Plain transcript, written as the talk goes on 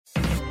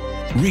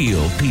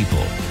Real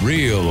people,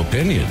 real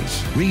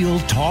opinions, real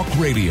talk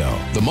radio.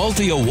 The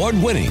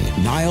multi-award-winning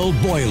Niall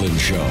Boylan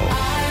Show.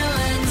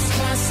 Ireland's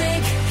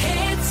classic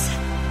hits.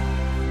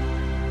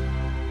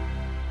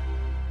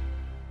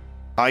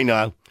 Hi,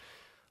 Niall.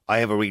 I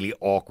have a really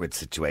awkward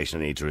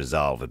situation I need to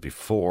resolve, and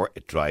before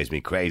it drives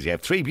me crazy. I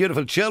have 3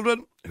 beautiful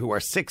children who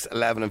are 6,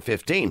 11 and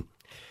 15.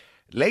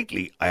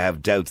 Lately, I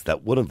have doubts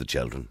that one of the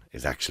children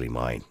is actually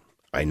mine.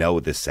 I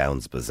know this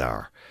sounds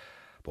bizarre,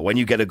 but when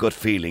you get a gut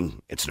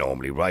feeling, it's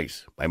normally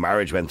right. My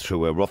marriage went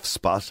through a rough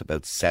spot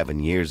about 7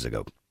 years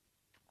ago.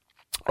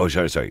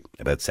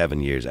 About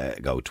 7 years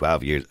ago,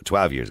 12 years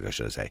ago,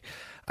 should I say.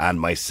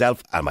 And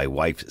myself and my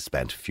wife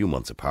spent a few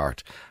months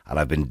apart, and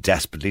I've been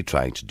desperately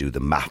trying to do the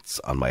maths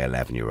on my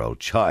 11-year-old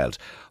child.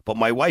 But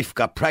my wife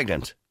got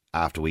pregnant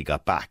after we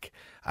got back.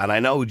 And I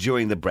know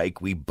during the break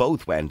we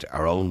both went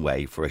our own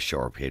way for a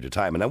short period of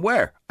time. And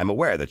I'm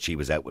aware that she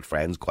was out with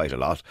friends quite a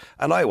lot,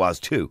 and I was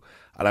too.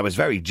 And I was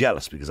very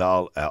jealous because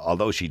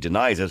although she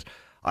denies it,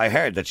 I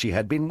heard that she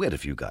had been with a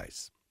few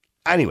guys.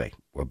 Anyway,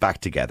 we're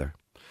back together,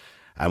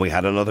 and we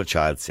had another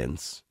child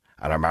since,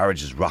 and our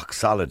marriage is rock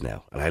solid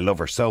now, and I love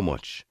her so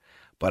much.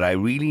 But I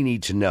really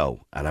need to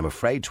know, and I'm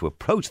afraid to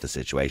approach the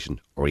situation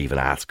or even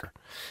ask her.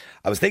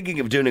 I was thinking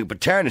of doing a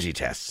paternity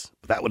test,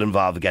 but that would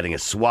involve getting a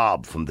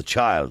swab from the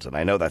child, and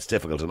I know that's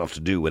difficult enough to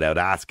do without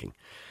asking.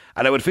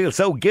 And I would feel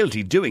so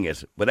guilty doing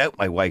it without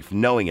my wife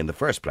knowing in the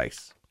first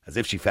place, as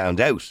if she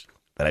found out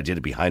that I did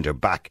it behind her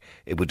back,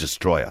 it would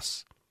destroy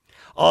us.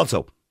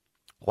 Also,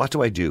 what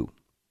do I do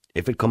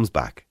if it comes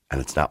back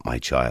and it's not my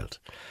child?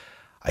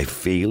 I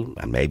feel,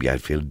 and maybe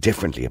I'd feel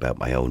differently about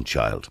my own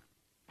child.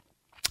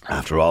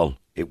 After all,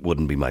 it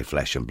wouldn't be my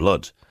flesh and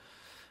blood.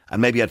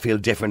 And maybe I'd feel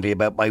differently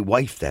about my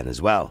wife then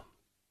as well.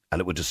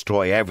 And it would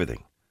destroy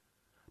everything.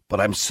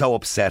 But I'm so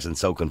upset and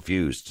so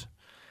confused.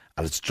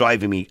 And it's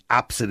driving me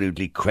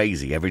absolutely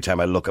crazy every time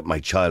I look at my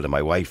child and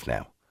my wife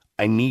now.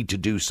 I need to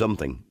do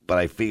something, but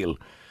I feel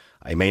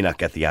I may not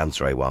get the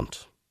answer I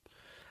want.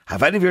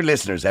 Have any of your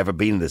listeners ever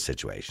been in this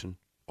situation?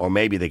 Or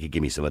maybe they could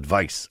give me some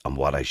advice on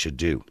what I should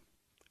do.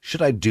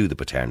 Should I do the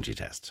paternity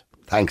test?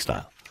 Thanks,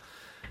 Niall.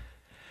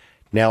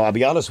 Now, I'll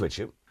be honest with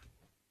you.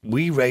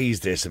 We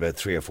raised this about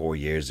 3 or 4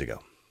 years ago.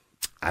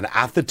 And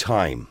at the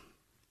time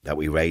that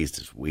we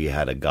raised it, we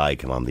had a guy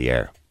come on the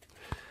air.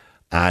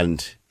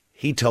 And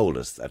he told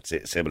us, that's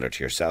it, similar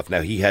to yourself.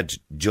 Now, he had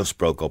just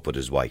broke up with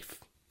his wife.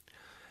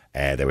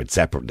 They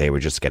were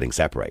just getting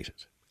separated.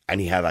 And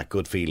he had that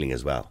good feeling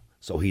as well.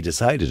 So he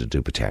decided to do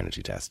a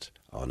paternity test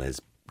on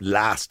his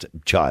last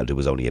child, who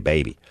was only a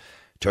baby.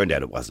 Turned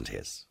out it wasn't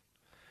his.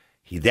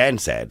 He then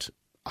said,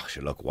 oh,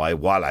 sure, look,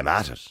 while I'm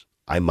at it,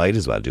 I might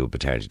as well do a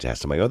paternity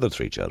test on my other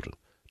 3 children.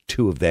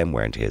 2 of them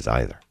weren't his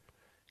either.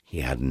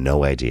 He had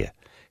no idea.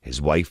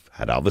 His wife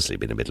had obviously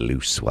been a bit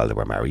loose while they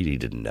were married. He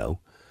didn't know.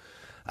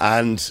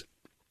 And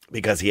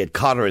because he had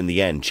caught her in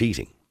the end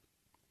cheating.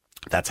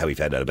 That's how he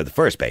found out about the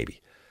first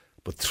baby.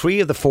 But 3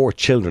 of the 4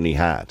 children he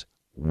had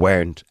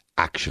weren't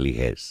actually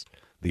his.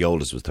 The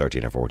oldest was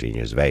 13 or 14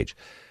 years of age.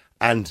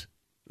 And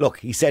look,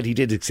 he said he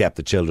did accept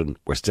the children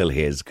were still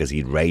his because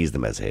he'd raised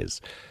them as his.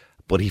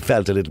 But he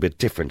felt a little bit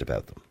different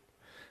about them.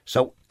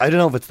 So I don't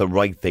know if it's the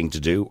right thing to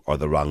do or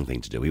the wrong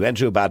thing to do. He went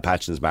through a bad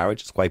patch in his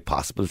marriage. It's quite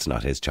possible it's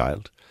not his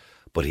child.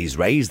 But he's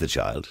raised the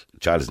child. The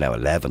child is now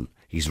 11.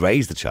 He's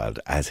raised the child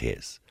as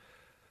his.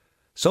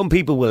 Some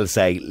people will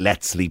say,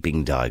 let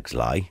sleeping dogs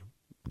lie.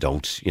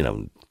 Don't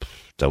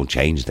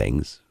change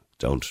things.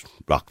 Don't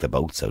rock the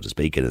boat, so to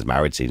speak. And his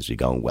marriage seems to be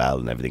going well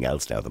and everything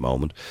else now at the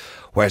moment.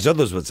 Whereas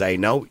others would say,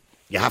 no,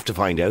 you have to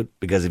find out.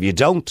 Because if you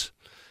don't,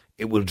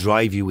 it will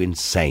drive you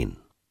insane.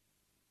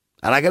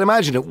 And I can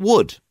imagine it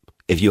would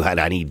if you had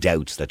any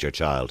doubts that your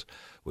child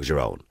was your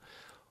own.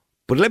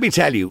 But let me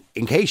tell you,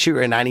 in case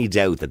you're in any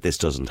doubt that this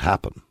doesn't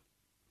happen,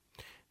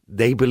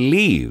 they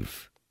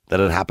believe that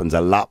it happens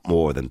a lot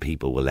more than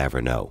people will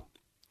ever know.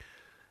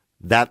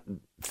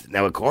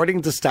 Now,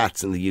 according to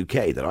stats in the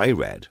UK that I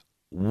read,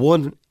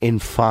 1 in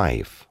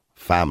 5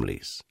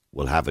 families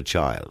will have a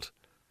child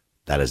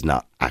that is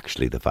not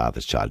actually the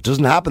father's child. It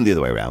doesn't happen the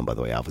other way around, by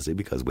the way, obviously,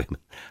 because women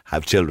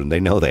have children. They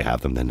know they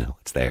have them. They know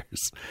it's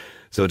theirs.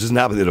 So it doesn't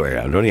happen the other way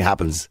around. It only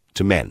happens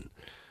to men.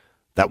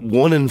 That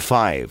 1 in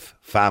 5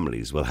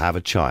 families will have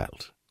a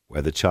child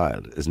where the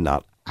child is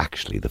not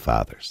actually the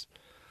father's.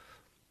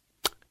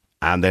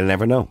 And they'll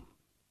never know.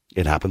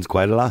 It happens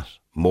quite a lot.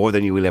 More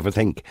than you will ever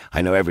think.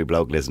 I know every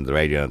bloke listening to the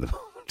radio at the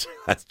moment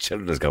has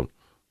children just going,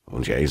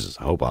 oh, Jesus,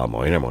 I hope all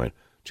mine are mine.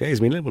 Jeez,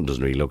 my little one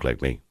doesn't really look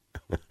like me.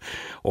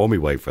 Or my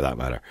wife, for that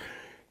matter.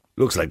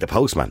 Looks like the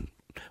postman.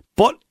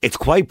 But it's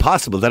quite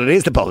possible that it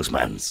is the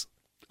postman's.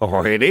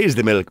 Or it is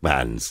the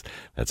milkman's.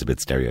 That's a bit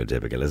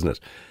stereotypical, isn't it?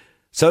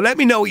 So let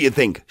me know what you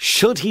think.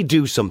 Should he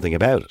do something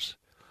about it?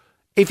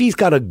 If he's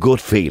got a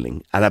good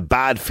feeling, and a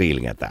bad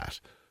feeling at that,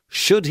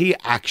 should he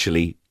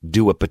actually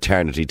do a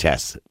paternity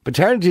test?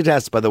 Paternity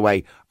tests, by the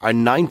way, are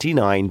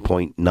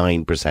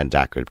 99.9%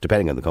 accurate,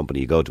 depending on the company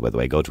you go to. By the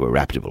way, go to a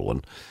reputable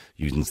one.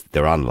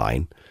 They're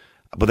online.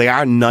 But they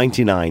are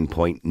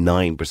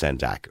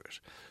 99.9% accurate.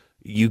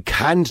 You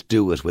can't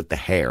do it with the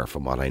hair,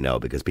 from what I know,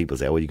 because people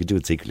say, oh, you could do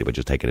it secretly by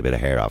just taking a bit of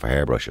hair off a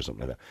hairbrush or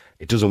something like that.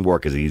 It doesn't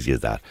work as easy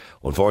as that.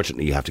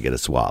 Unfortunately, you have to get a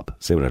swab,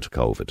 similar to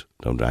COVID.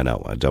 I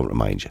know, I don't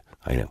remind you.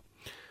 I know.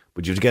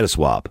 But you have to get a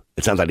swab.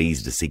 It sounds like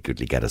easy to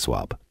secretly get a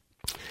swab.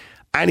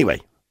 Anyway,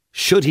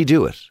 should he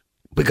do it?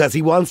 Because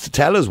he wants to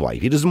tell his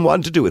wife. He doesn't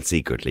want to do it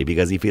secretly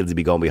because he feels he'd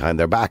be going behind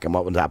their back. And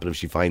what would happen if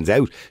she finds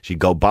out? She'd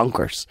go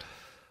bonkers.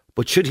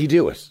 But should he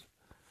do it?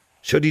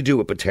 Should he do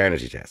a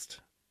paternity test?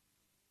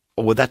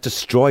 Or would that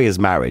destroy his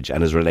marriage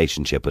and his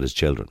relationship with his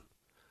children?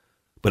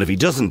 But if he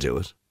doesn't do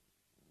it,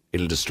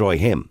 it'll destroy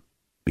him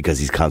because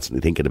he's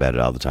constantly thinking about it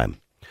all the time.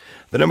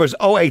 The number is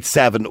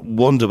 087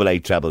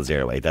 188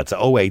 0008. That's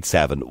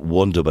 087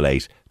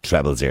 188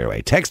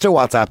 0008. Text or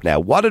WhatsApp now.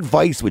 What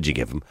advice would you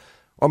give him?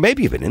 Or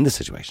maybe you've been in this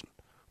situation.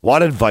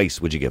 What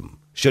advice would you give him?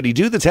 Should he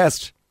do the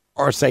test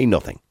or say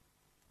nothing?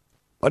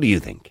 What do you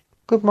think?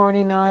 Good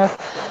morning, Niall.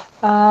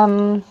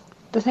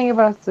 The thing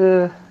about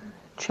the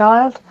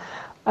child,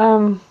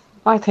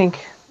 I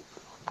think,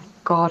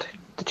 God,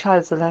 the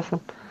child's 11.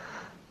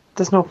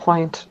 There's no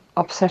point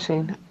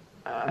upsetting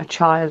a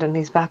child and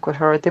he's back with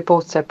her. They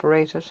both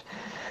separated.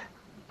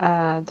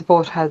 They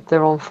both had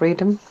their own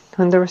freedom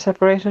when they were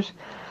separated.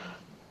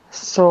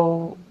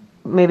 So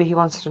maybe he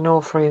wants to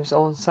know for his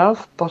own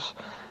self, but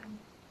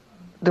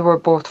they were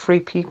both free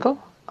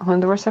people when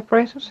they were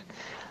separated.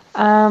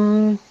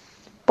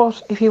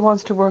 But if he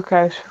wants to work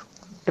out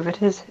if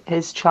it is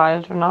his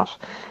child or not,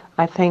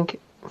 I think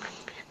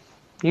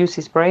use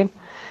his brain,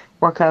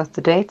 work out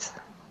the dates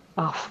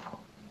of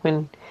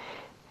when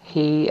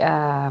he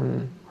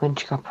when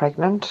she got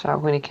pregnant, or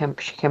when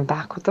she came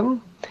back with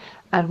them,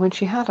 and when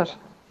she had it.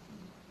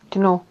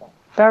 You know,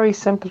 very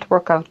simple to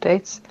work out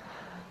dates.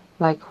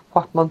 Like,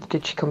 what month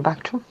did she come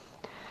back to him?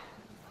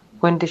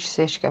 When did she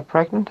say she got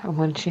pregnant? And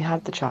when she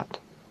had the child.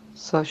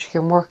 So she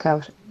can work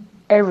out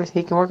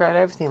everything. He can work out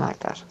everything like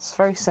that. It's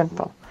very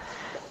simple.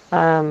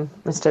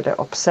 Instead of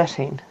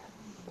upsetting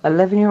an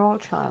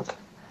 11-year-old child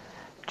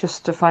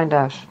just to find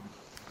out.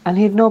 And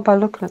he'd know by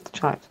looking at the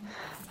child.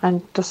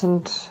 And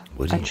doesn't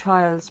a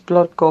child's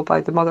blood go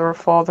by the mother or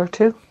father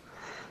too?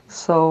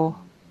 So,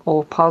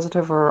 O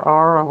positive or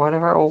R or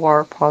whatever,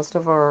 OR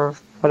positive or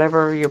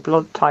whatever your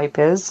blood type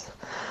is,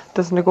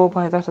 doesn't it go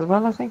by that as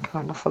well, I think?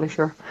 I'm not fully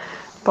sure.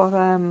 But,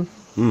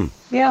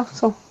 yeah,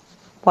 so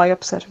why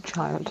upset a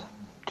child?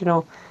 You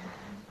know,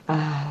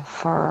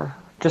 for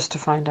just to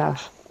find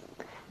out.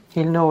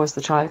 He'll know as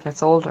the child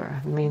gets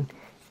older. I mean,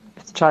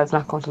 if the child's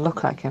not going to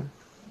look like him.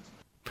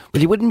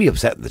 Well, you wouldn't be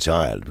upsetting the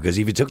child, because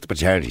if you took the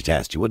paternity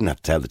test, you wouldn't have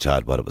to tell the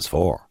child what it was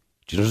for.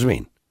 Do you know what I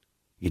mean?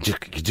 You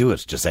could do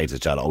it. Just say to the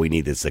child, oh, we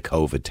need this, a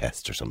COVID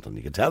test or something.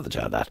 You could tell the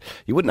child that.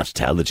 You wouldn't have to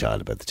tell the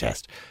child about the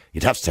test.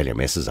 You'd have to tell your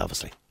missus,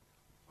 obviously.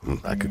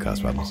 That could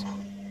cause problems.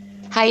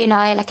 Hi,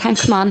 Niall. I can't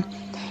come on.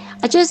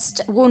 I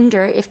just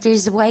wonder if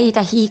there's a way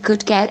that he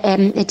could get a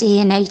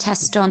DNA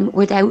test done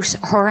without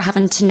her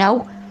having to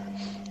know.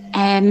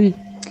 And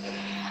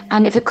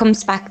if it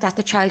comes back that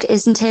the child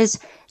isn't his,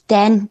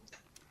 then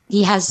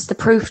he has the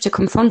proof to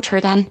confront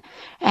her then.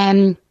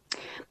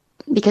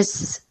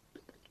 Because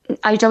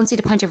I don't see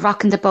the point of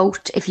rocking the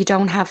boat if you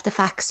don't have the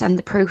facts and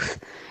the proof.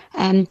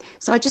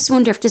 So I just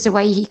wonder if there's a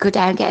way he could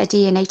get a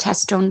DNA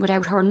test done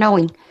without her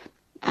knowing.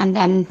 And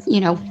then,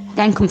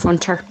 then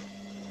confront her.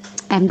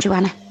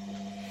 Joanna.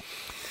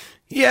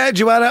 Yeah,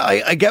 Joanna,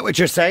 I get what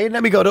you're saying.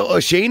 Let me go to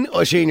Oisin.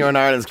 Oisin, you're in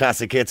Ireland's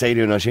Classic Hits. How you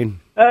doing, Oisin?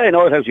 Hey,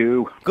 no, how's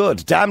you?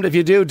 Good. Damned if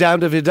you do,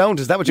 damned if you don't.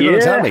 Is that what you're going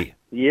to tell me?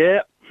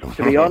 Yeah.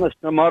 To be honest,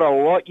 no matter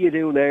what you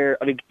do there,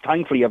 I mean,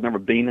 thankfully I've never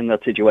been in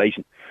that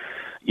situation.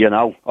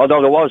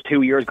 Although there was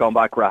 2 years gone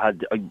back where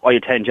I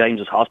attend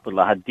James's Hospital.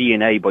 I had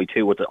DNA by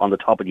 2 on the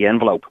top of the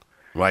envelope.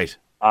 Right.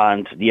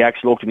 And the ex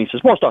looked at me and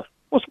says, "What's that?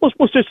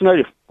 What's this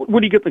tonight? What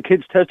do you get the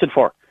kids tested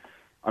for?"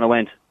 And I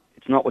went,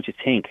 "It's not what you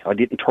think. I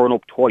didn't turn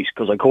up twice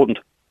because I couldn't."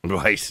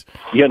 Right.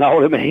 You know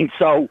what I mean?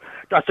 So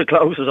that's the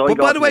closest I got. But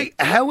by the way,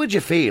 how would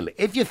you feel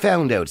if you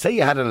found out, say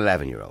you had an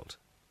 11-year-old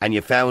and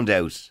you found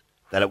out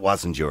that it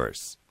wasn't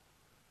yours?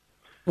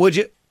 Would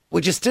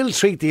you still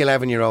treat the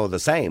 11-year-old the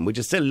same? Would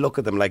you still look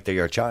at them like they're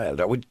your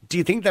child? Or do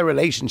you think their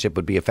relationship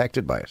would be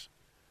affected by it?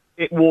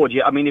 It would,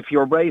 yeah. I mean, if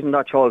you're raising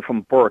that child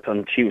from birth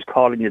and she was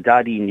calling you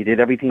daddy and you did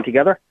everything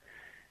together,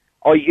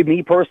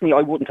 me personally,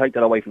 I wouldn't take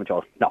that away from the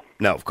child. No.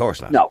 No, of course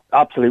not. No,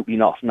 absolutely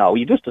not. No,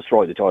 you just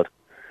destroy the child.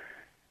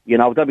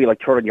 That'd be like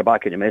turning your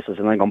back at your missus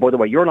and then going, by the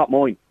way, you're not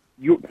mine.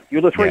 You're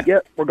the three. Yeah,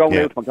 we're going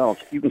out to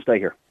McDonald's. You can stay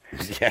here.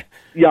 Yeah.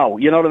 No,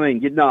 you know what I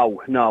mean?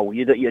 No,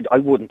 I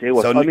wouldn't do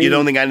it. So you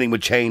don't think anything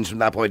would change from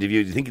that point of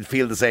view? Do you think you'd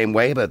feel the same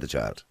way about the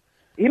child?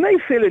 He may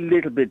feel a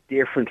little bit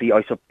differently,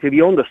 I suppose, if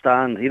you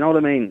understand. You know what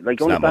I mean?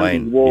 Like,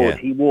 understand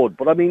he would.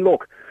 But I mean,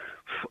 look,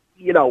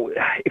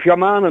 if you're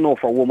man enough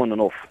or woman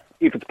enough,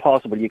 if it's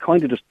possible, you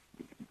kind of just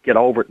get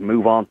over it and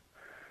move on.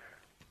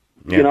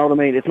 Yeah. You know what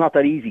I mean? It's not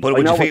that easy. But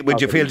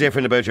would you feel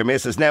different about your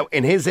missus? Now,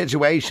 in his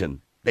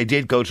situation, they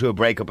did go through a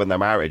breakup in their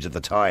marriage at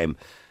the time.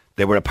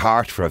 They were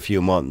apart for a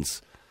few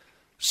months.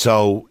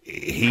 So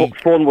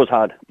fun was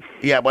had.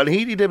 Yeah, well,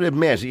 he did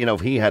admit,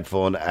 he had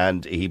fun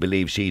and he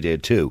believed she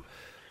did too.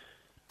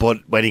 But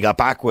when he got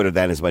back with her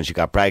then is when she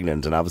got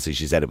pregnant, and obviously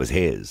she said it was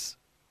his.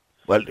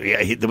 Well,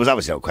 yeah, there was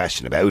obviously no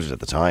question about it at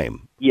the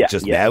time. Yeah,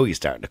 Just now he's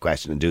starting to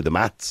question and do the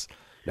maths.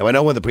 Now, I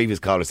know when the previous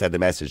caller said the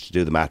message to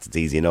do the maths, it's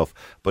easy enough.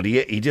 But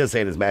he did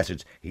say in his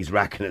message he's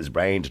racking his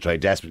brain to try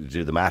desperately to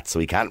do the maths, so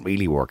he can't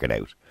really work it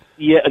out.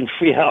 Yeah,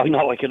 I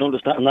know, I can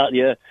understand that,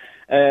 yeah.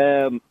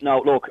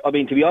 Now, look, I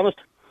mean, to be honest,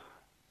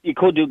 you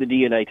could do the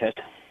DNA test.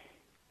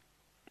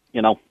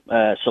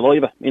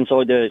 Saliva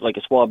inside like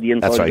a swab, the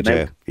inside That's right, of the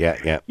mouth.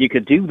 Yeah. You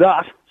could do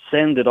that,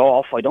 send it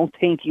off. I don't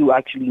think you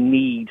actually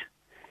need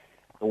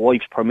the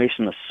wife's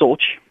permission as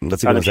such.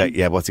 What's he going to say?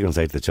 Yeah, what's he going to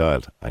say to the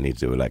child? I need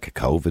to do like a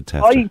COVID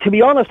test. To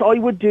be honest, I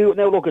would do.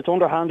 Now, look, it's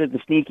underhanded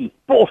and sneaky.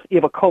 But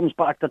if it comes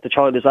back that the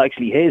child is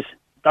actually his,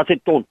 that's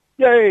it, done.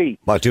 Yay!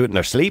 What, do it in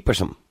their sleep or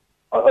something?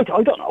 I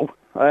don't know.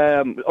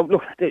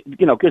 Look,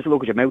 give us a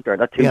look at your mouth there.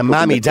 That yeah,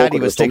 Mammy, Daddy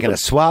was sticking a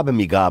swab in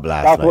me gob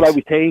last night. That's what I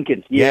was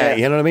thinking. Yeah,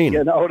 you know what I mean?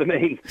 You know what I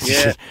mean?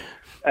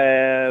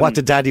 Yeah. What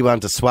did Daddy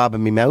want a swab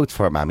in me mouth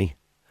for, Mammy?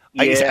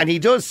 Yeah. And he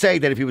does say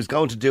that if he was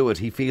going to do it,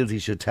 he feels he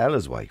should tell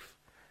his wife.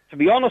 To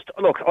be honest,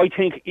 look, I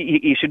think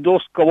he should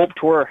just go up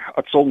to her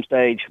at some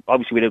stage,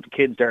 obviously without the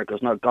kids there,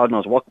 because God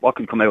knows what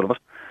could come out of it,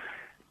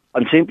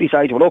 and simply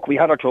say to her, look, we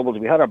had our troubles,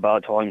 we had our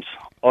bad times.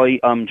 I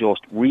am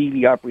just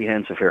really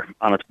apprehensive here,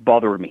 and it's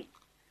bothering me.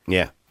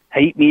 Yeah.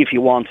 Hate me if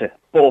you want to,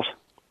 but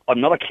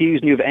I'm not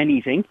accusing you of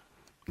anything.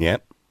 Yeah.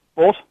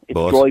 But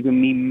it's driving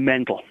me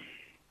mental.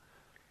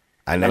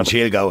 And then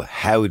she'll go,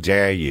 how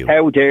dare you?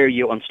 How dare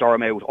you, and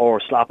storm out,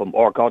 or slap him,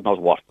 or God knows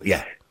what.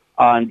 Yeah.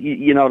 And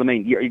you know what I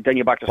mean? Then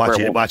you're back to square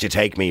one. What you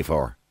take me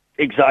for?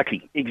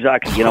 Exactly.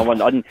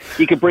 And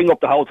you could bring up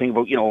the whole thing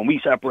about, when we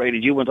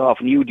separated, you went off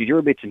and you did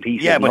your bits and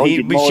pieces. Yeah, but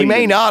she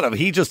may not have.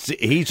 He's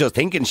just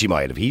thinking she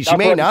might have. She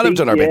may not have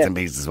done her bits and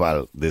pieces as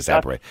well. They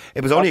separate.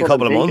 It was only a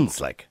couple of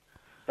months, like.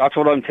 That's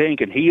what I'm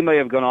thinking. He may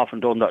have gone off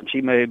and done that, and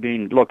she may have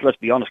been, look, let's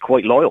be honest,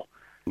 quite loyal.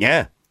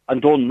 Yeah.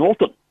 And done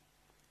nothing.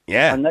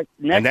 Yeah. And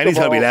then he's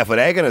going to be left with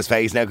egg on his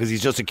face now because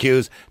he's just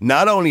accused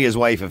not only his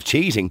wife of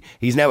cheating,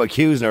 he's now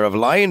accusing her of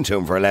lying to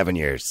him for 11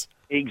 years.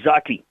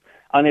 Exactly.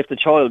 And if the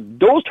child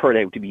does turn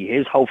out to be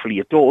his, hopefully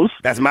it does.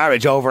 That's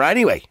marriage over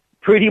anyway.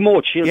 Pretty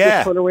much. She'll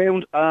just turn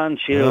around and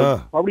she'll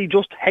probably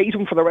just hate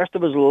him for the rest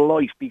of his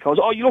life because,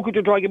 you look what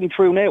you're dragging me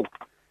through now.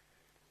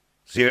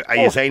 So are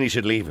you saying he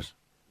should leave it?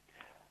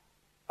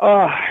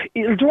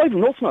 It'll drive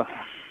him nuts now.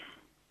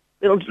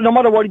 No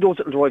matter what he does,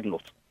 it'll drive him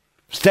nuts.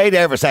 Stay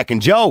there for a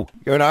second. Joe,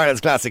 you're in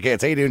Ireland's Classic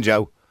Hits. How you doing,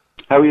 Joe?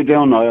 How are you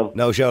doing, Niall?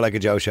 No show like a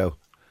Joe show.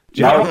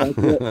 Joe?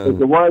 No,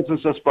 the words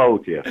as I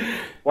spoke to you.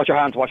 Wash your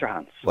hands.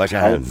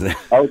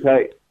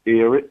 Okay.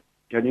 Can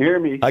you hear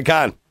me? I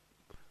can.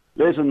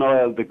 Listen,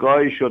 Niall, the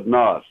guy should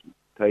not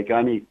take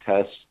any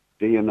tests,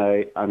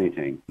 DNA,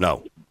 anything.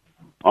 No.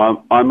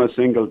 I'm a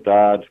single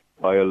dad.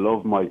 I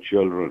love my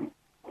children.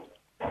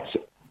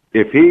 So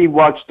if he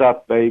watched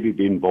that baby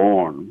being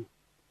born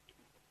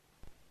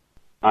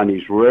and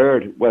he's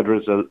reared, whether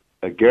it's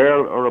a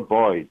girl or a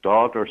boy,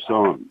 daughter,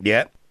 son,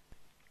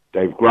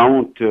 they've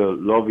grown to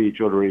love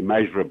each other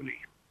immeasurably.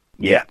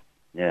 Yeah.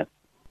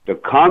 The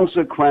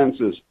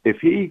consequences, if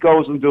he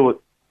goes and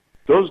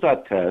does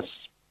that test,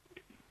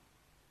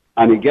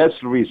 and he gets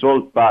the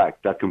result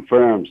back that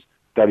confirms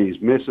that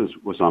his missus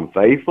was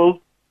unfaithful,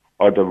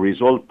 or the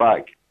result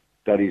back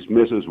that his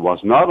missus was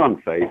not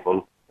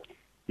unfaithful,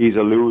 he's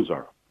a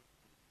loser.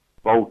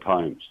 Both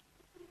times.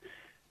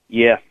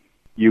 Yeah.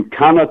 You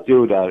cannot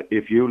do that.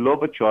 If you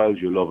love a child,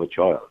 you love a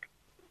child.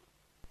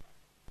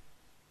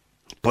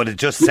 But it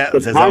just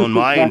settles his own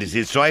mind.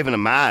 It's driving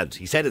him mad.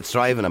 He said it's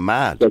driving him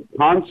mad. The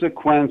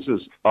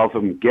consequences of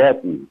him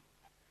getting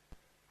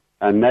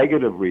a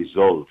negative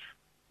result,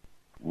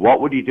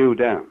 what would he do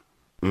then?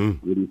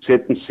 Would he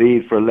sit and see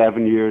it for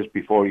 11 years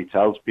before he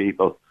tells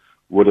people?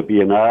 Would it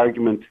be an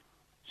argument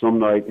some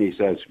night and he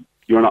says,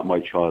 you're not my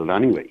child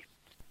anyway?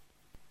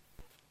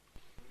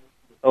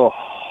 Oh.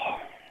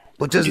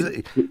 But just,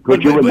 I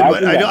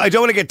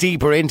don't want to get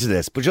deeper into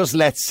this, but just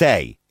let's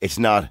say it's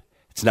not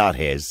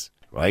his,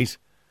 right?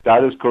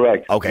 That is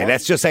correct. Okay,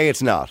 let's just say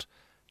it's not.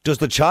 Does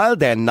the child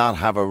then not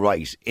have a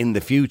right in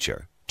the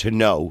future to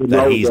know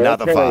that he's not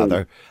the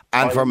father,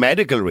 and for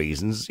medical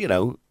reasons,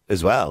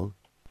 as well?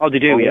 Oh, they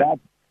do, yeah.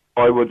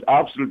 I would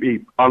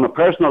absolutely, on a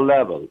personal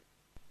level,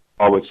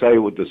 I would say it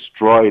would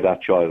destroy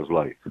that child's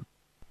life.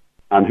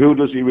 And who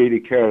does he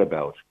really care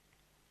about?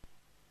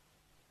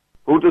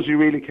 Who does he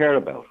really care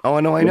about? Oh,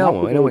 I know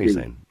what you're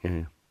saying.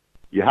 Yeah.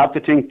 You have to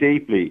think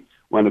deeply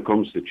when it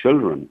comes to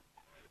children.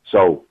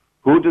 So,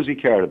 who does he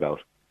care about?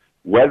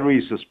 Whether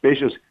he's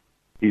suspicious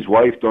his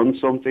wife done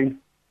something,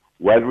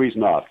 whether he's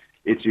not,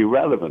 it's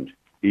irrelevant.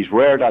 He's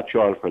reared that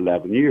child for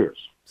 11 years.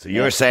 So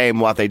you're saying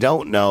what they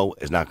don't know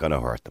is not going to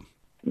hurt them?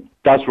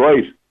 That's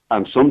right.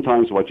 And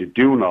sometimes what you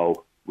do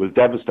know will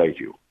devastate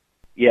you.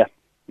 Yeah,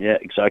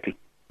 exactly.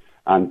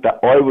 And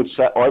I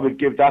would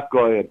give that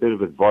guy a bit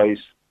of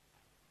advice.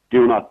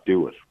 Do not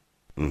do it.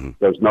 Mm-hmm.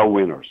 There's no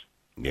winners.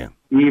 Yeah.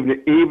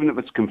 Even if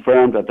it's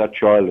confirmed that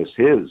child is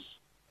his,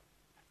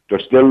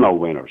 there's still no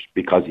winners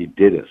because he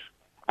did it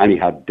and he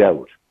had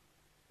doubt.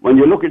 When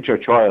you look at your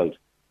child,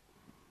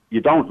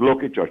 you don't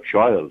look at your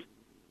child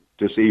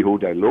to see who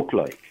they look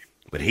like.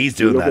 But he's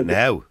doing that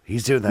now.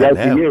 He's doing that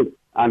now. Yes, he is,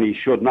 and he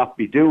should not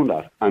be doing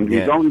that. And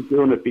he's only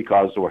doing it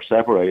because they were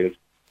separated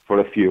for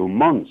a few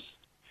months.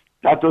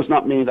 That does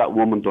not mean that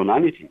woman done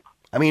anything.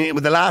 I mean,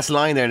 with the last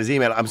line there in his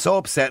email, I'm so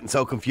upset and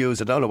so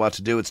confused, I don't know what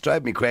to do. It's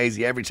driving me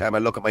crazy every time I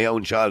look at my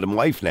own child and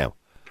wife now.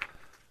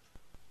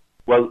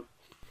 Well,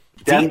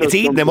 it's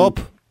eating him up.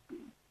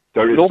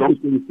 There is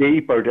something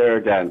deeper there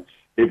then.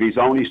 If he's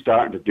only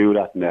starting to do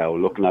that now,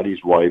 looking at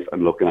his wife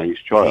and looking at his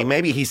child.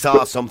 Maybe he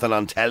saw something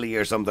on telly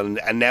or something,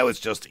 and now it's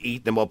just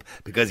eating him up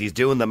because he's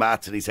doing the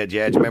maths, and he said,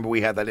 yeah, do you remember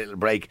we had that little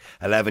break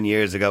 11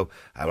 years ago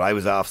and I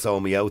was off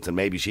sowing my oats and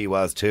maybe she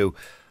was too.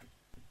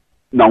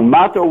 No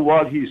matter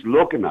what he's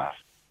looking at,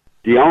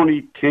 the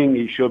only thing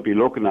he should be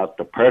looking at,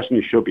 the person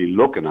he should be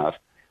looking at,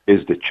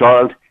 is the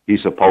child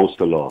he's supposed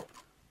to love.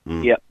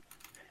 Yeah.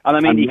 And I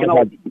mean, he can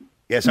always...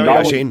 Yes,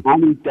 sorry,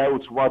 any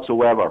doubts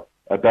whatsoever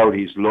about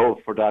his love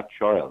for that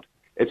child.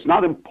 It's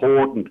not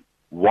important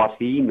what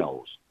he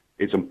knows.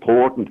 It's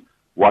important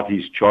what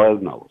his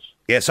child knows.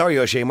 Yeah, sorry,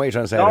 Oisin, what are you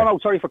trying to say? No,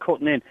 sorry for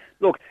cutting in.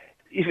 Look,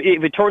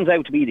 if it turns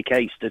out to be the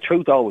case, the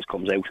truth always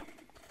comes out.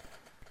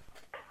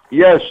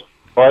 Yes.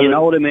 You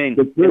know what I mean?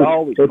 It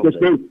always comes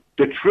out.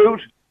 The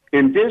truth,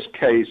 in this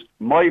case,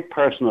 my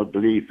personal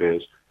belief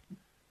is,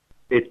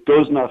 it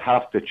does not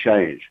have to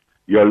change.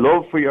 Your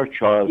love for your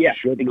child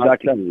should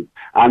not change.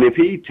 And if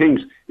he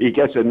thinks he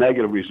gets a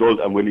negative result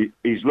and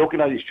he's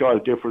looking at his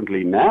child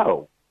differently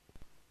now,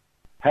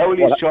 how will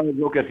his child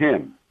look at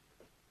him?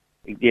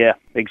 Yeah,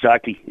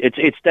 exactly.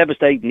 It's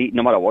devastating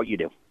no matter what you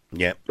do.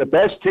 Yeah. The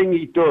best thing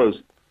he does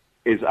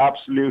is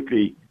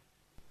absolutely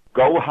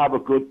go have a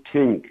good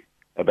think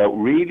about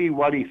really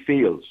what he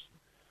feels.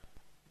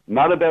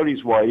 Not about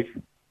his wife,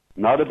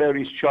 not about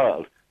his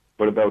child,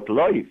 but about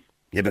life.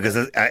 Yeah, because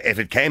if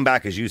it came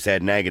back, as you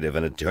said, negative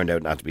and it turned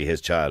out not to be his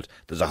child,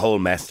 there's a whole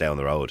mess down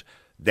the road.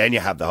 Then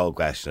you have the whole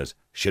question is,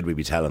 should we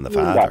be telling the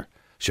father?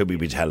 Should we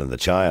be telling the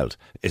child?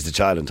 Is the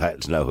child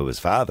entitled to know who his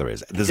father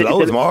is? There's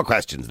loads more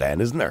questions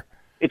then, isn't there?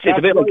 It's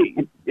a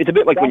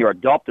bit like when you're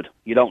adopted.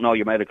 You don't know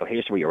your medical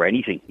history or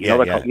anything.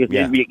 You're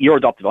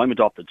adopted, I'm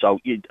adopted. So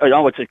I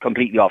know it's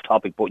completely off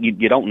topic, but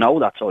you don't know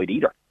that side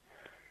either.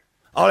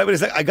 All right,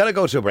 but I got to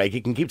go to a break.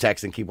 You can keep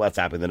texting, keep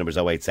WhatsApping. The number's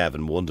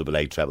 087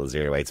 188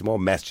 0008. Some more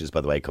messages,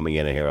 by the way, coming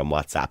in here on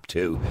WhatsApp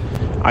too.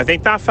 I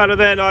think that fella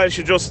there, Niall,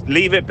 should just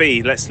leave it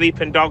be. Let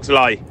sleeping dogs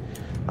lie.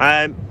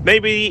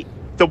 Maybe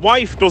the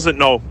wife doesn't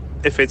know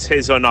if it's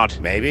his or not.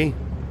 Maybe.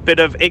 Bit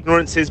of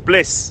ignorance is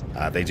bliss.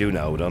 They do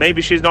know, don't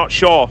Maybe she's not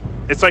sure.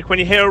 It's like when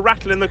you hear a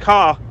rattle in the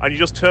car and you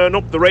just turn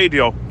up the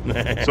radio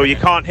so you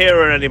can't hear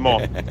her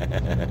anymore.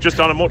 Just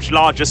on a much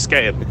larger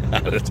scale.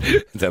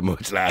 It's a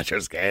much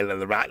larger scale than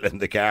the rattle in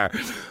the car.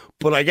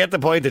 But I get the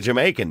point that you're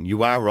making.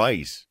 You are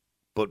right.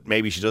 But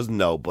maybe she doesn't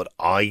know. But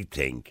I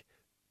think...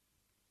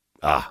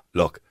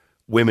 look,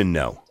 women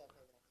know.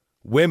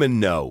 Women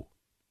know.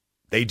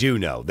 They do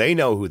know. They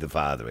know who the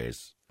father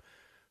is.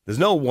 There's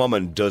no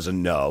woman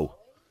doesn't know.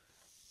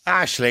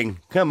 Aisling,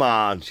 come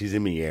on. She's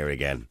in my ear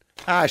again.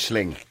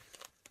 Aisling.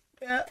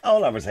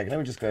 Hold on for a second. Let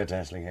me just go to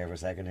Aisling here for a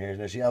second.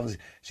 Here,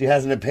 she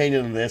has an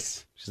opinion on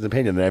this. She has an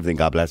opinion on everything.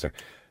 God bless her.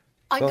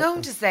 I'm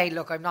going to say,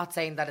 look, I'm not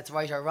saying that it's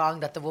right or wrong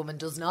that the woman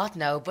does not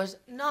know, but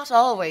not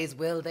always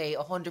will they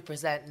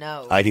 100%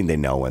 know. I think they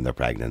know when they're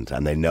pregnant,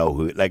 and they know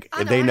who.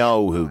 They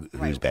know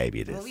whose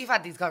baby it is. Well, we've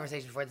had these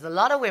conversations before. There's a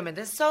lot of women.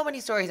 There's so many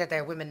stories out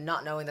there. Women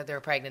not knowing that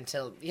they're pregnant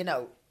till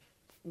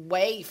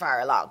way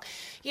far along.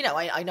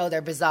 I know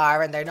they're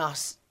bizarre and they're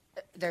not.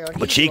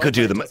 But she could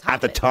do them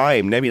at the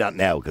time, maybe not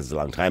now because it's a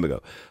long time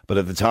ago, but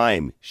at the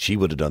time she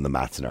would have done the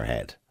maths in her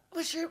head.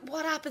 Well, sure,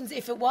 what happens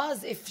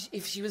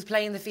if she was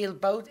playing the field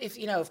both, if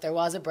there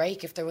was a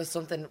break, if there was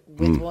something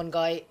with one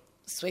guy,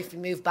 swiftly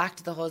moved back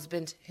to the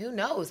husband, who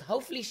knows?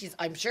 Hopefully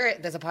I'm sure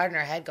there's a part in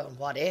her head going,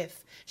 what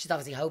if? She's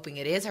obviously hoping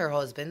it is her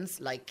husband's,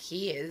 like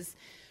he is.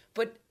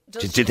 But do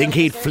you think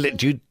he'd flip?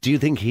 Do you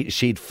think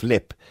she'd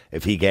flip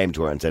if he came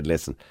to her and said,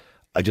 listen,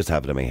 I just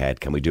have it in my head.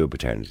 Can we do a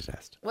paternity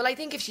test? Well, I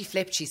think if she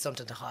flipped, she's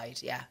something to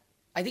hide. Yeah,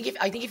 I think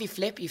if you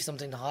flip, you've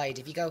something to hide.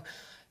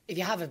 If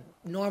you have a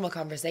normal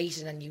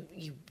conversation and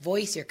you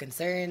voice your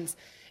concerns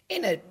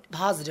in a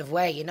positive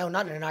way,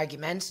 not in an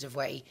argumentative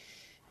way,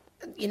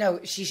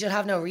 she should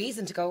have no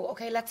reason to go,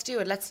 okay, let's do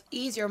it. Let's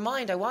ease your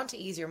mind. I want to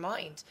ease your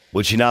mind.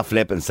 Would she not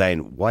flip and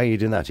saying, why are you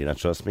doing that? Do you not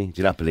trust me?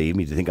 Do you not believe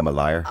me? Do you think I'm a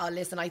liar? Oh,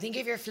 listen, I think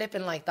if you're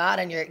flipping like that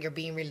and you're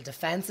being really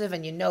defensive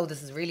and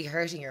this is really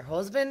hurting your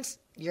husband,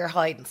 you're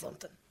hiding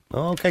something.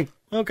 Okay.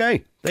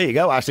 There you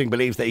go. Aisling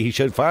believes that he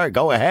should fire.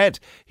 Go ahead.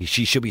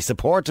 She should be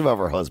supportive of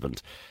her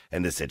husband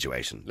in this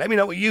situation. Let me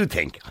know what you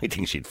think. I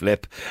think she'd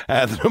flip.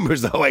 The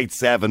number's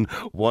 087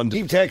 1.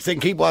 Keep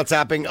texting, keep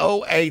WhatsApping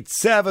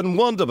 087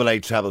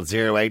 188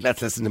 0008.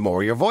 Let's listen to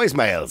more of your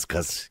voicemails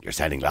because you're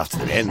sending lots of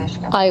them in.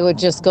 I would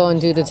just go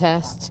and do the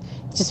test.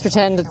 just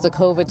pretend it's a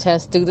COVID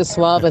test, do the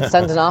swab and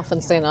send it off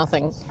and say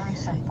nothing.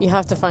 You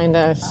have to find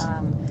out,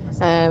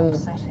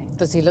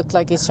 does he look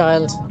like his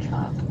child?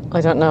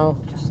 I don't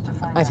know.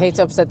 I'd hate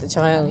to upset the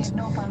child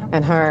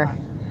and her,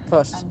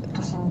 but,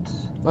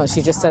 well,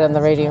 she just said on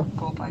the radio.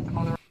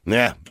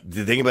 Yeah,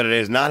 the thing about it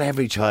is not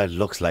every child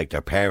looks like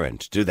their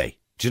parent, do they?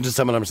 Do you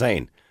understand what I'm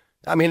saying?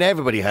 I mean,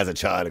 everybody has a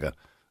child who go,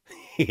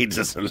 he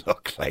doesn't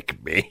look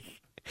like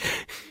me.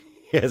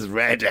 He has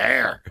red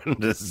hair.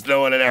 There's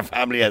no one in our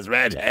family has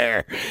red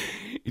hair.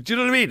 Do you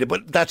know what I mean?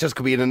 But that just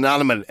could be an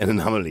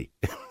anomaly.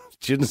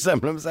 Do you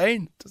understand what I'm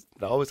saying?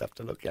 Doesn't always have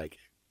to look like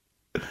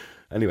it.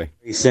 Anyway.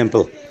 Very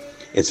simple.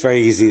 It's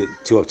very easy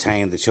to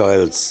obtain the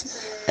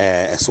child's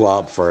a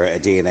swab for a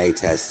DNA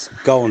test.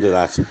 Go and do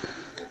that.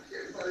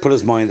 Put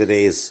his mind at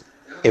ease.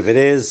 If it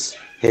is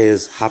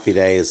his, happy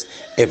days.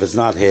 If it's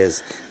not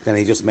his, then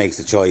he just makes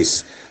the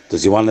choice.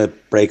 Does he want to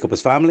break up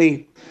his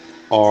family,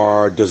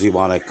 or does he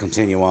want to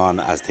continue on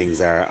as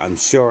things are? I'm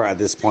sure at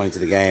this point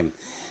of the game,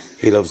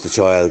 he loves the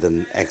child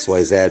and X,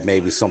 Y, Z.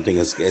 Maybe something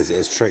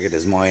has triggered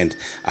his mind,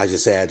 as you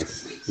said,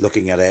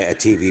 looking at a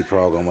TV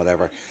program,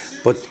 whatever.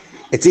 But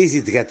it's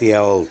easy to get the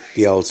old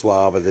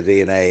swab or the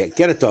DNA.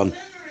 Get it done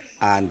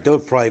and do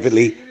it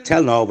privately.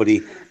 Tell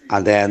nobody.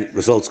 And then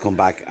results come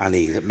back and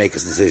he makes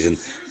his decision.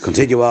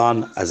 Continue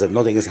on as if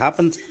nothing has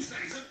happened,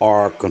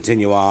 or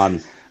continue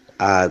on,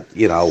 as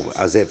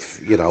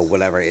if,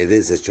 whatever, it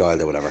is his child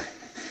or whatever.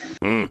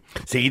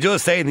 See, he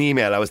does say in the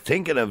email, I was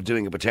thinking of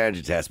doing a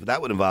paternity test, but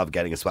that would involve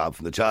getting a swab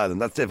from the child, and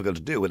that's difficult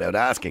to do without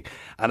asking.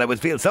 And I would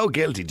feel so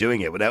guilty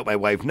doing it without my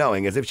wife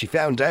knowing, as if she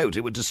found out,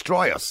 it would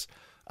destroy us.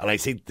 And I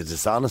see the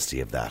dishonesty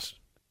of that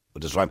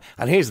would destroy him.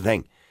 And here's the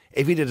thing,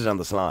 if he did it on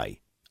the sly,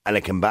 and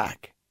it came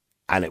back,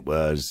 and it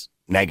was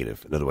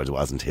negative, in other words, it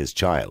wasn't his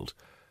child,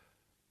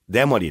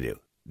 then what do?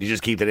 You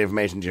just keep that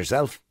information to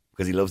yourself,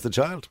 because he loves the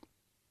child,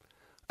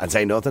 and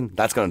say nothing?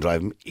 That's going to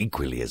drive him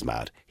equally as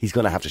mad. He's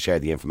going to have to share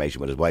the information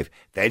with his wife.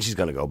 Then she's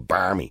going to go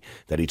barmy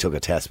that he took a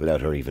test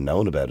without her even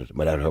knowing about it,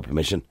 without her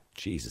permission.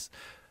 Jesus,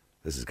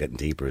 this is getting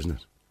deeper, isn't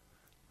it?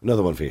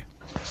 Another one for you.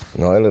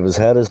 Niall, if his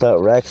head is that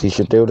wrecked, he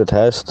should do the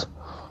test.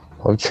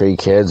 I've 3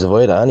 kids. If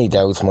I had any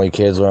doubts my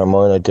kids were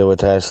mine, I'd do a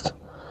test.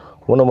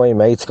 One of my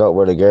mates got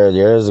with a girl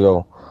years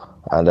ago,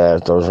 and there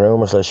was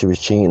rumours that she was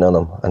cheating on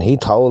him, and he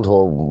told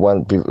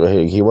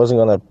her he wasn't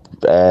going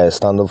to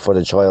stand up for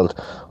the child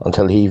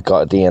until he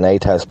got a DNA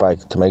test back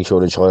to make sure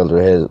the child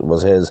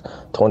was his.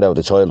 Turned out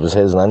the child was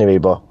his anyway,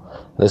 but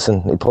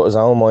listen, he put his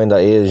own mind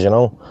at ease,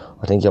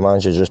 I think your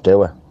man should just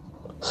do it.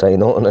 Say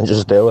nothing and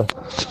just do it.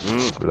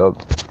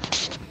 Look.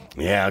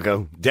 Yeah, I'll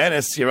go.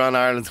 Dennis, you're on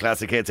Ireland's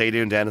Classic Hits. How you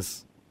doing,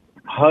 Dennis?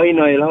 Hi,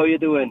 Niall. How you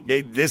doing?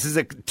 This is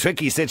a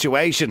tricky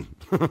situation.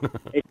 Do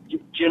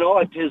you know,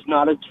 it is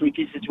not a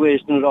tricky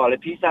situation at all.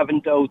 If he's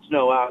having doubts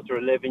now after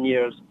 11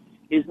 years,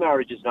 his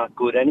marriage is not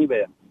good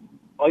anyway.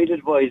 I'd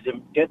advise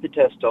him, get the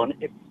test done.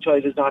 If the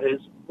child is not his,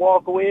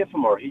 walk away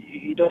from her.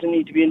 He doesn't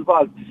need to be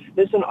involved.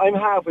 Listen, I'm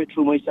halfway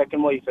through my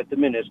second wife at the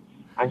minute,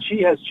 and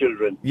she has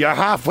children. You're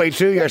halfway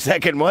through your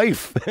second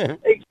wife?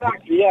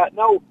 Exactly, yeah.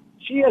 No,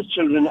 she has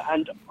children,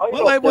 and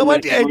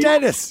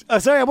Dennis,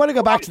 sorry, I want to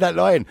go back to that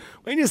line.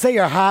 When you say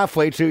you're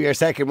halfway through your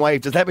second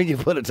wife, does that mean you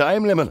put a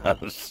time limit on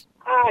it?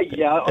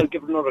 Yeah, I'll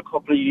give it another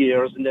couple of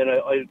years, and then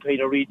I'll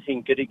kind of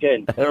rethink it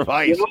again.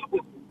 Right,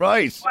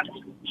 right.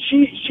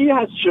 She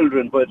has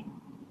children, but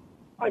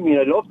I mean,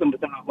 I love them,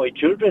 but they're not my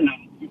children.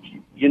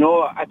 And,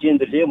 at the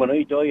end of the day, when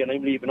I die and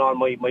I'm leaving all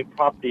my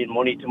property and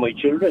money to my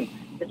children,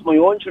 it's my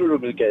own children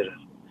who will get it.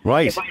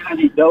 Right. If I had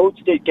any doubts,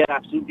 they'd get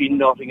absolutely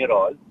nothing at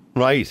all.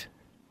 Right.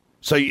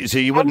 So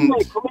you wouldn't...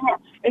 Come here.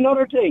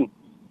 Another thing,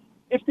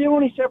 if they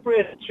only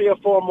separated 3 or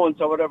 4 months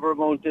or whatever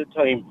amount of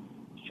time,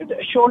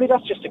 surely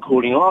that's just a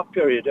cooling off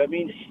period. I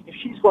mean, if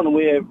she's gone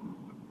away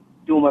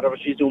doing whatever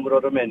she's doing with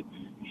other men,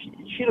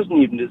 she doesn't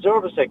even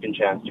deserve a second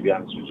chance, to be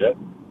honest with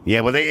you.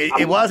 Yeah, well,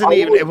 it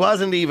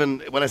wasn't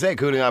even. When I say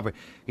cooling off,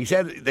 he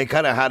said they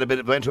kind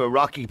of went to a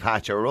rocky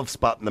patch or a rough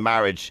spot in the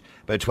marriage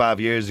about 12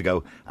 years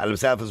ago, and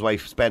himself and his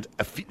wife spent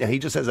he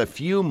just says a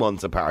few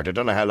months apart. I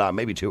don't know how long,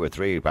 maybe 2 or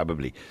 3,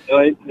 probably.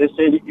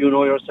 Listen, you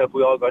know yourself,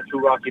 we all got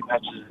through rocky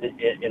patches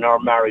in our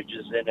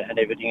marriages and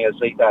everything else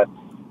like that.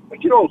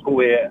 But you don't go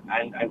away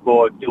and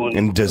go doing...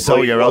 And to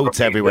sow your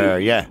oats everywhere,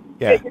 yeah.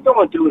 You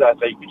don't do that.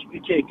 Like,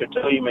 you take your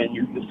time and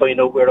you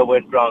find out where it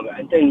went wrong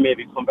and then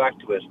maybe come back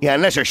to it. Yeah,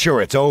 unless you're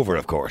sure it's over,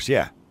 of course,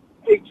 yeah.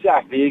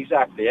 Exactly.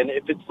 And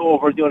if it's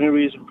over, the only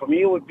reason for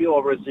me it would be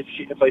over is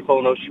if I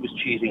found out she was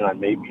cheating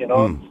on me,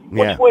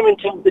 Which women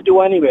tend to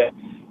do anyway.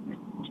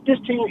 This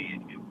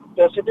thing,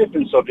 that's a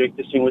different subject,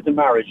 this thing with the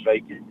marriage.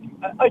 Like,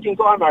 I think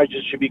all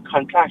marriages should be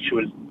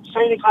contractual.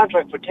 Sign a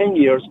contract for 10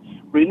 years,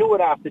 renew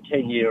it after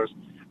 10 years,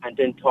 and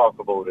then talk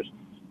about it.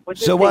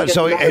 So what?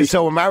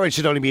 So a marriage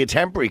should only be a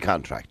temporary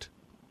contract?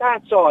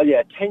 That's all,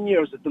 yeah. 10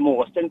 years at the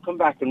most. Then come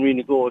back and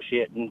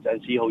renegotiate and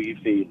see how you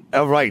feel.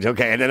 Oh, right,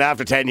 okay. And then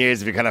after 10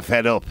 years, if you're kind of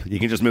fed up, you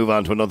can just move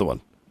on to another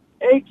one.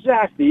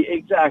 Exactly.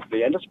 And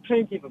there's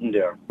plenty of them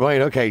there.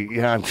 Right, okay.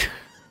 Yeah,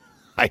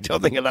 I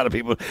don't think a lot of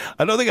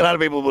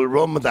people will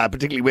run with that,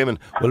 particularly women,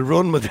 will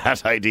run with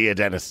that idea,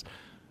 Dennis.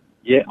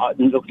 Yeah,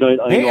 look, I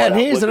know and that,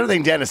 here's but- another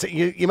thing, Dennis.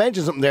 You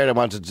mentioned something there that I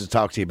wanted to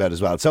talk to you about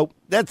as well. So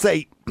let's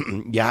say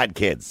you had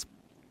kids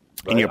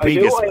in your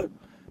previous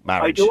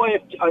marriage. I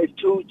have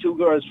two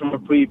girls from a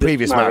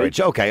previous marriage.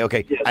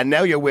 Okay. Yes. And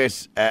now you're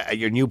with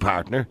your new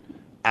partner.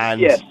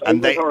 And, yes, I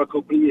and was with her a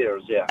couple of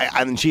years, yeah.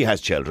 And she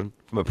has children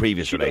from a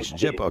previous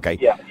relationship, okay?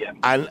 Yeah.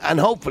 And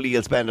hopefully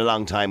you'll spend a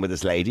long time with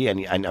this lady,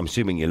 and I'm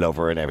assuming you love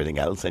her and everything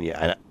else, and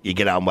you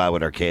get on well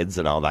with her kids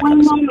and all that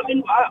kind of stuff.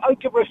 I'll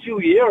give her a few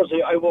years.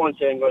 I won't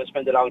say I'm going to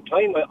spend a long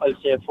time.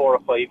 I'll say 4 or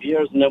 5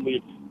 years, and then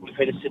we'll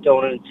kind of sit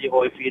down and see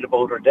how I feel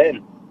about her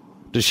then.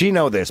 Does she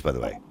know this, by the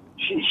way?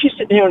 She's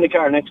sitting here in the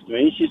car next to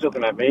me. She's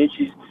looking at me.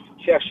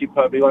 She actually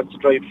probably wants to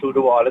drive through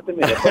the wall at the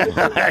minute.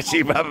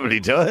 She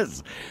probably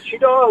does. She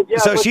does, yeah.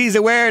 So she's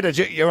aware that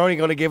you're only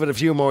going to give it a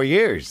few more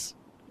years.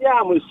 Yeah,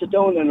 and we'll sit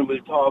down and we'll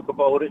talk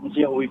about it and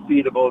see how we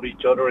feel about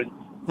each other and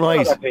right.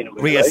 all that kind of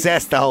way,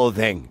 Reassess the whole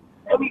thing.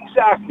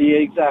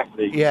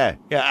 Exactly. Yeah.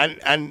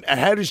 And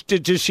how does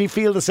she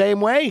feel the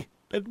same way?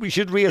 That we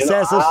should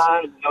reassess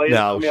it?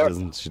 No, she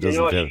doesn't. She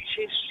doesn't feel.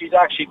 She's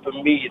actually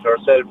from Meath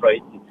herself,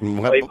 right?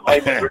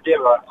 I'm in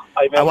Rivera.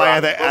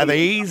 Are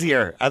they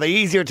easier? Are they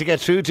easier to get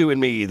through to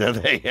in Meath? Are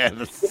they?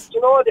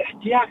 You know,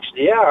 they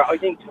actually are. I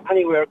think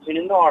anywhere kind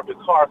of north of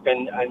Cork,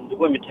 and the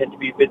women tend to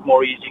be a bit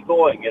more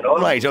easygoing, you know.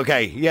 Right.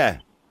 Okay. Yeah.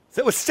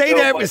 So stay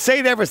there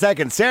for a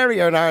second. Sarah,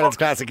 you're in Ireland's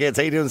Classic Hits.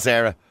 How you doing,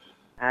 Sarah?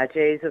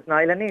 Jesus,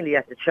 Niall, I nearly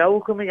had to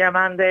choke him with your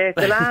man there.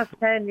 The last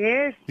 10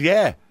 years.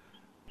 Yeah.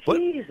 But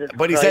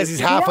he says he's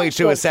halfway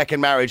through a his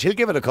second marriage. He'll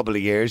give it a couple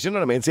of years. You know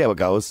what I mean? See how it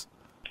goes.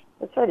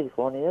 It's very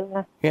funny, isn't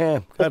it? Yeah.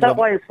 Is that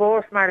why his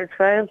first marriage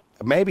failed?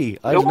 Maybe.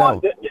 I don't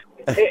know.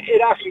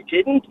 It actually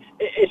didn't.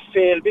 It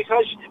failed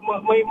because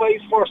my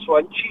first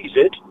one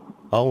cheated.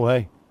 Oh,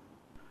 way.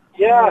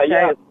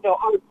 Yeah. No,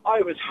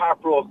 I was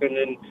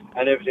heartbroken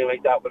and everything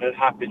like that when it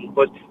happened.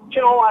 But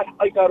you know what?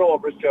 I got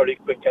over it very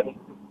quick. And,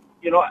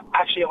 you know,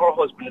 actually her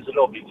husband is a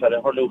lovely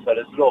fella. Her new fella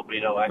is lovely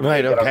now. Actually.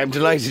 Right, okay. I'm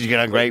delighted you get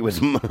on great with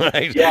him.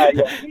 Right? Yeah.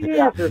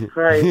 Jesus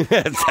Christ.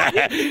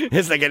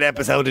 It's like an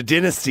episode of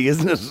Dynasty,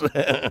 isn't it?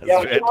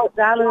 Yeah, you know,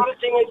 the other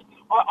thing is,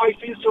 I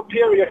feel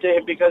superior to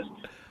him because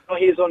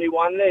he has only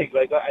one leg,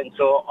 and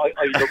so I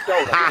look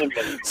down at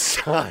him.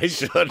 So I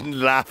shouldn't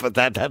laugh at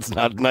that. That's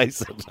not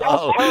nice at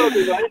all.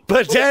 Terrible, right?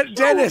 But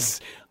Dennis,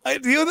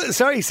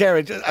 sorry,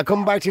 Sarah. I'll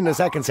come back to you in a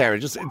second,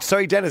 Sarah.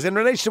 Sorry, Dennis. In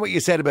relation to what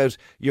you said about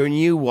your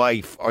new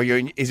wife,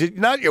 is it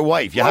not your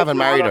wife? You haven't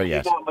married her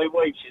yet. She's not my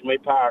wife. She's my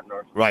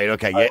partner. Right.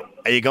 Okay.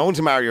 Are you going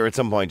to marry her at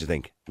some point? Do you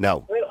think?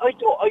 No.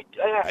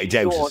 I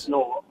don't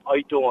know.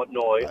 I don't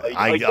know.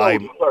 I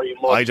don't very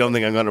much. I don't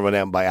think I'm going to run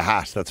out and buy a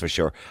hat. That's for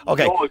sure.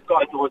 Okay. No,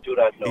 God, don't do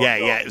that. No,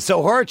 yeah.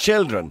 So her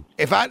children,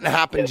 if that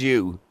happened to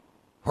you,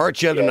 her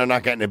children are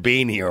not getting a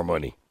beanie or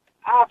money.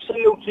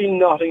 Absolutely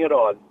nothing at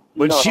all.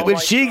 Will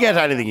she get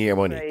anything of your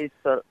money?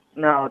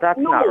 No, that's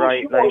not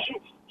right.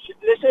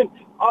 Listen,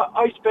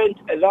 I spent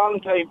a long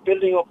time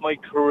building up my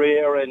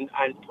career and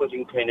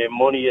putting kind of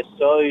money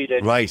aside.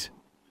 And right.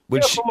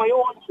 For my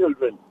own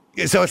children.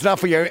 So it's not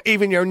for your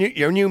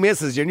new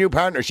missus, your new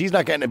partner. She's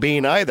not getting a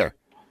bean either.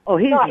 Oh,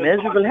 he's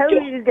miserable. How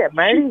did you get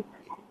married?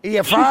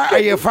 Are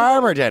you a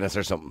farmer, Dennis,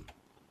 or something?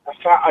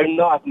 I'm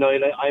not, Niall.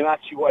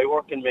 I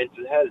work in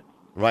mental health.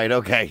 Right,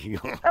 okay.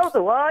 So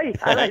do I,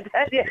 and I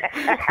tell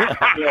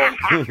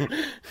you.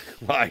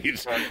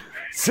 Right.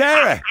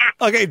 Sarah,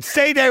 okay,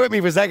 stay there with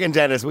me for a second,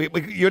 Dennis.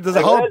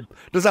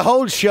 There's a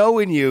whole show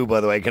in you, by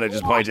the way, can I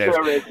just point out?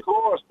 There is, of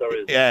course there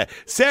is. Yeah.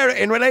 Sarah,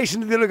 in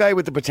relation to the other guy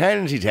with the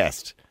paternity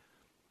test.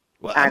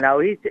 Well, I know,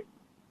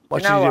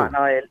 what should you do?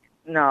 Niall?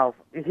 No,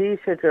 he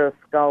should just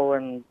go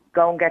and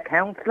get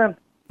counselling.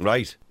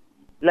 Right.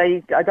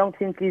 I don't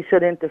think he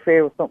should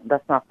interfere with something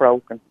that's not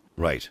broken.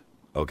 Right.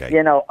 Okay.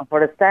 You know, and for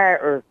the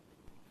starters,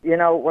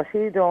 what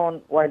he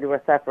done while they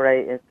were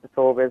separated is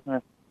her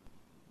business.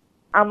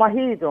 And what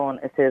he done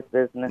is his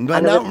business.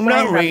 Well,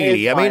 not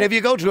really. I mean, if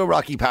you go through a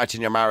rocky patch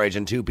in your marriage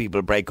and two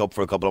people break up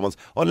for a couple of months,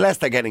 unless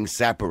they're getting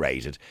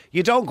separated,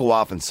 you don't go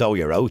off and sow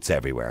your oats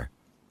everywhere.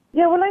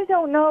 Yeah, well, I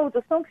don't know.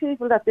 There's some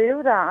people that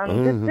do that,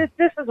 and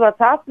this is what's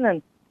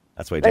happening.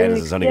 That's why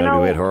Dennis is only going to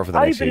be with her for the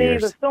next few years. I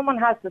believe if someone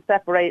has to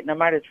separate in a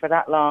marriage for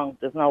that long,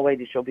 there's no way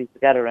they should be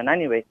together. And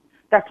anyway,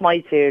 that's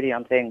my theory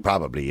on things.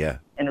 Probably, yeah.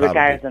 In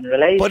regards and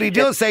relationships. But he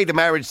does say the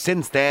marriage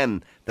since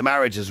then, the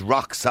marriage is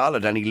rock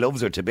solid and he loves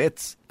her to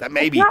bits. That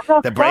maybe it's not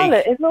rock the break.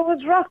 Solid. If it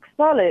was rock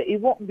solid, he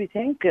wouldn't be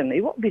thinking. He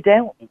wouldn't be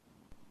doubting.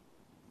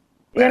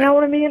 You know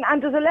what I mean?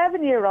 And there's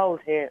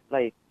 11-year-old here.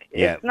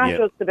 It's not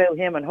just about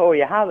him and her.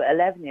 You have an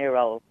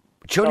 11-year-old.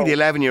 Surely the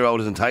 11-year-old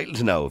is entitled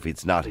to know if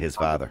it's not his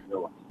father.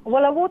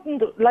 Well, I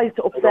wouldn't like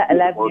to upset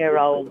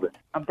 11-year-old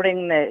and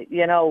bring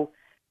the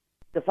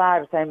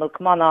father saying, well,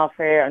 come on off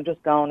here, I'm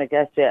just going to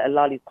get you a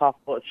lollipop,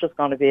 but it's just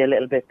going to be a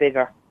little bit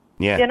bigger.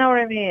 Yeah. You know what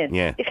I mean?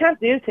 Yeah. You can't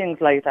do things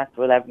like that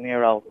to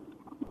 11-year-old.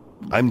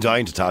 I'm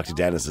dying to talk to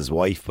Dennis's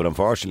wife, but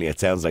unfortunately it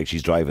sounds like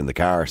she's driving the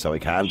car, so I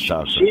can't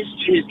talk to her.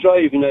 She's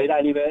driving it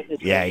anyway.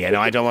 No,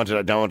 I don't want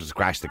to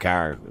crash the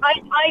car.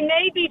 I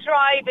may be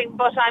driving,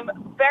 but I'm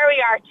very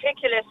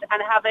articulate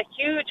and have a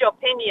huge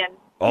opinion.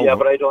 Oh. Yeah,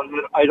 but I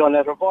don't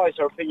let her voice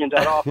her opinion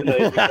that often.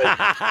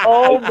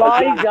 Oh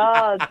my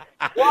God!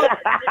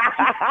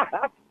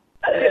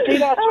 See,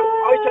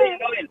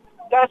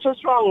 that's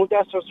what's wrong with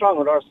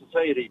our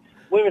society.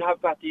 Women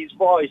have got these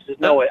voices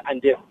now, and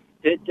they're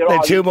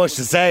too much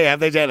to say, have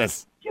they,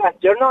 Dennis? Yeah,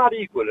 they're not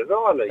equal at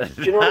all. Like,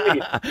 do you know what I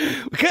mean?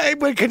 Okay,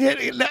 but can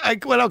you?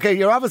 Well, okay,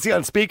 you're obviously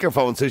on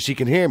speakerphone, so she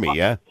can hear me.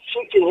 Yeah,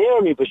 she can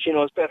hear me, but she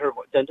knows better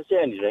than to say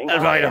anything.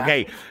 Right?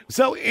 Okay.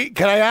 So,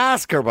 can I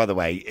ask her, by the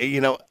way?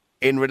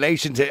 In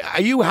relation to,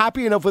 are you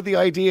happy enough with the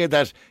idea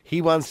that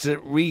he wants to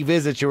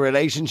revisit your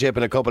relationship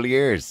in a couple of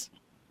years?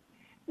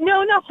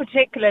 No, not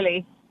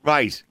particularly.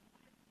 Right.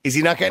 Is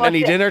he not getting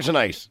any dinner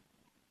tonight?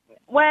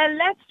 Well,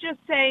 let's just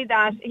say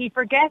that he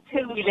forgets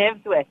who he lives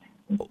with.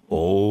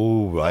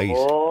 Oh, right.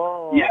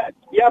 Oh.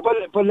 Yeah, but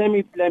let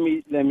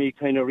me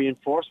kind of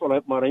reinforce what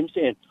I'm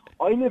saying.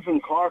 I live in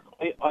Cork.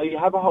 I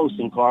have a house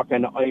in Cork,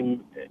 and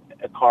I'm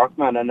a Cork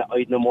man, and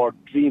I no more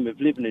dream of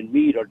living in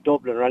Meath or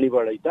Dublin or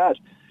anywhere like that.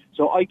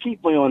 So I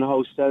keep my own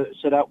house so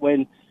that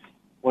when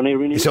I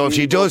really... So if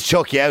she does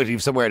chuck you out, you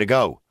have somewhere to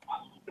go?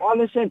 Well,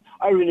 listen,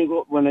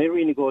 when I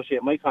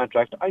renegotiate my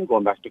contract, I'm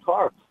going back to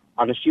Cork,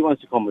 and if she wants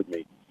to come with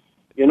me.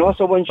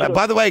 So when she...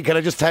 By the way, can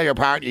I just tell your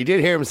partner, you did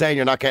hear him saying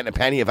you're not getting a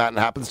penny if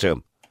anything happens to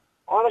him?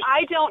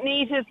 I don't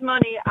need his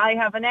money. I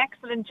have an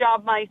excellent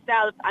job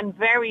myself and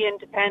very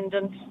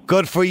independent.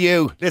 Good for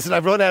you. Listen,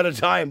 I've run out of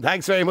time.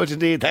 Thanks very much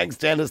indeed. Thanks,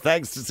 Dennis.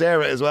 Thanks to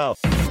Sarah as well.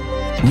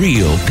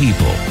 Real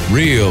people,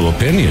 real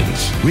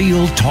opinions,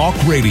 real talk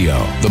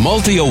radio. The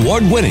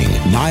multi-award winning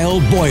Niall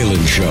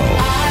Boylan Show.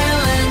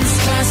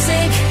 Ireland's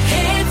classic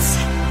hits.